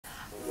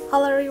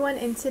Hello everyone,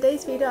 in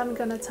today's video I'm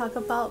gonna talk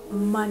about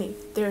money.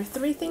 There are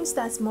three things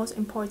that's most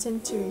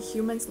important to a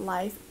human's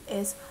life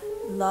is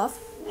love,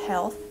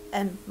 health,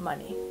 and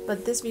money.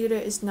 But this video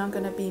is not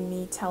gonna be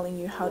me telling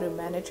you how to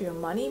manage your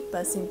money,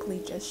 but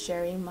simply just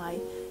sharing my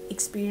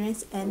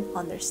experience and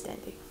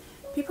understanding.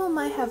 People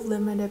might have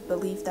limited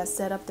belief that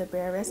set up the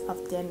barriers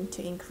of them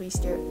to increase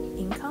their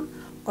income,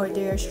 or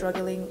they are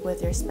struggling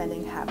with their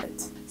spending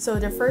habits. So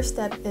the first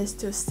step is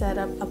to set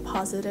up a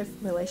positive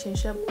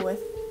relationship with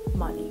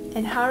money.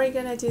 And how are you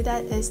gonna do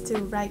that is to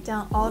write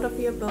down all of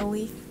your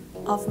belief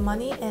of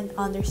money and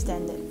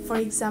understand it. For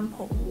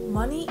example,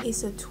 money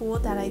is a tool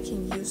that I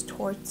can use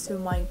towards to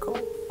my goal.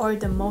 Or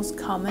the most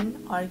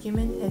common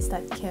argument is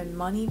that can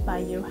money buy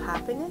you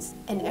happiness?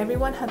 And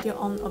everyone have their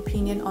own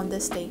opinion on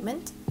this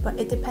statement, but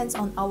it depends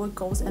on our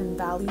goals and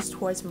values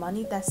towards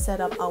money that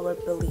set up our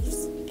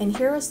beliefs. And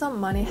here are some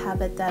money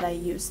habits that I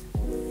use.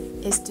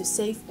 Is to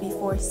save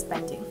before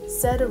spending.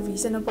 Set a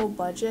reasonable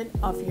budget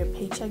of your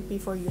paycheck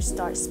before you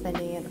start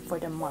spending it for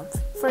the month.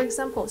 For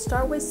example,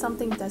 start with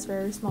something that's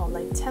very small,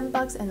 like 10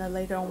 bucks, and then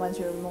later on, once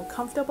you're more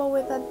comfortable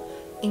with it,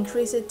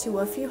 increase it to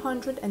a few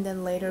hundred, and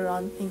then later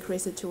on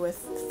increase it to a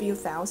few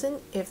thousand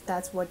if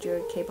that's what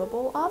you're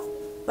capable of.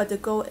 But the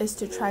goal is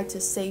to try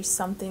to save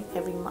something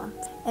every month.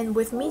 And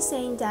with me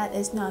saying that,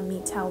 it's not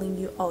me telling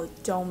you, oh,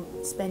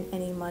 don't spend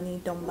any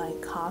money, don't buy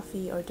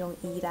coffee, or don't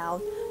eat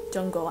out,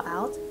 don't go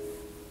out.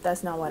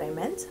 That's not what I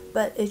meant,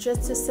 but it's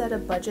just to set a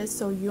budget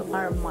so you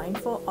are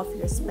mindful of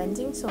your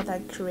spending, so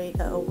that create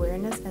an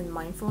awareness and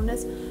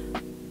mindfulness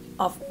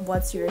of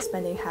what's your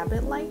spending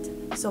habit like.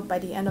 So by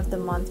the end of the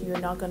month, you're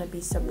not gonna be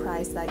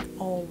surprised like,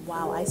 oh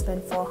wow, I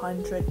spent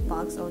 400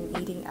 bucks on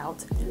eating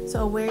out.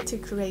 So a way to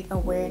create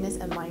awareness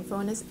and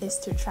mindfulness is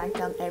to track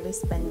down every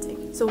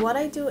spending. So what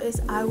I do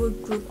is I will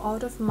group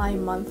all of my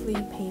monthly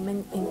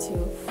payment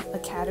into a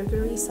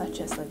category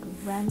such as like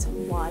rent,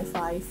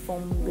 Wi-Fi,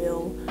 phone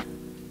bill,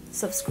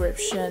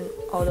 subscription,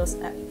 all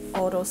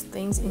those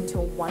things into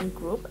one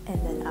group,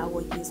 and then I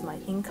will use my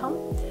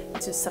income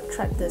to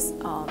subtract this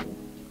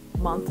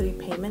monthly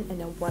payment,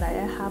 and then what I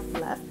have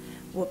left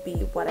would be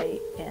what I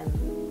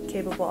am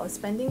capable of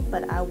spending,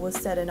 but I will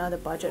set another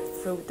budget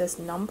through this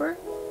number.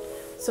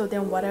 So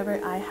then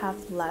whatever I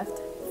have left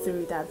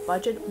through that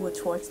budget will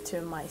towards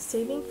to my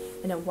saving,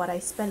 and then what I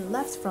spend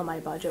left from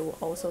my budget will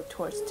also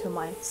towards to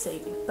my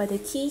saving. But the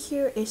key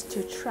here is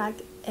to track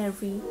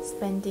every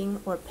spending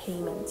or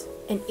payment,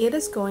 and it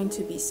is going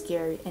to be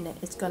scary, and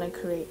it's going to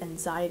create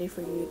anxiety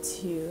for you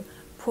to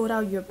pull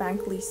out your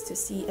bank list to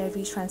see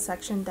every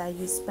transaction that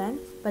you spend.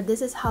 But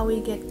this is how we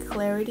get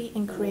clarity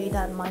and create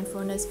that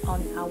mindfulness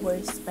on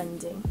our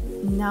spending.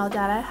 Now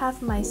that I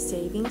have my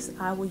savings,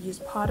 I will use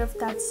part of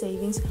that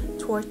savings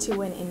toward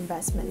to an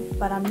investment.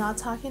 But I'm not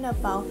talking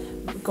about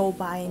go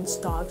buying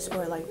stocks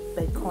or like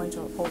bitcoins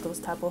or all those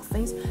type of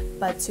things,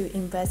 but to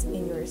invest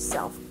in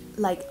yourself.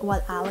 Like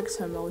what Alex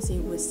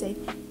Hormozi would say,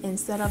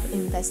 instead of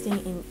investing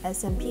in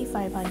S&P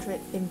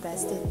 500,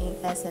 invested in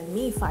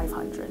SME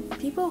 500.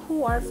 People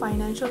who are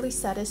financially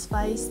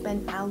satisfied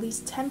spend at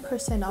least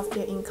 10% of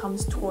their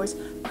incomes towards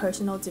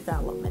personal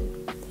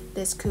development.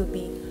 This could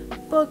be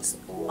books,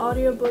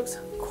 audiobooks,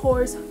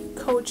 course,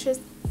 coaches,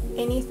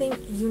 anything,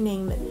 you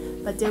name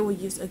it, but they will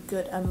use a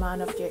good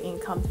amount of their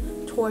income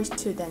towards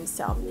to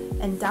themselves,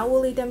 and that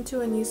will lead them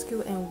to a new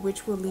skill, and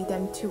which will lead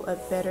them to a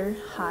better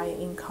high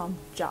income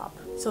job.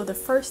 So the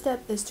first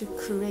step is to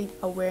create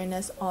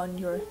awareness on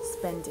your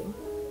spending.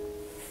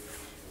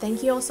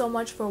 Thank you all so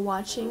much for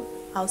watching.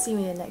 I'll see you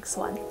in the next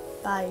one.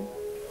 Bye.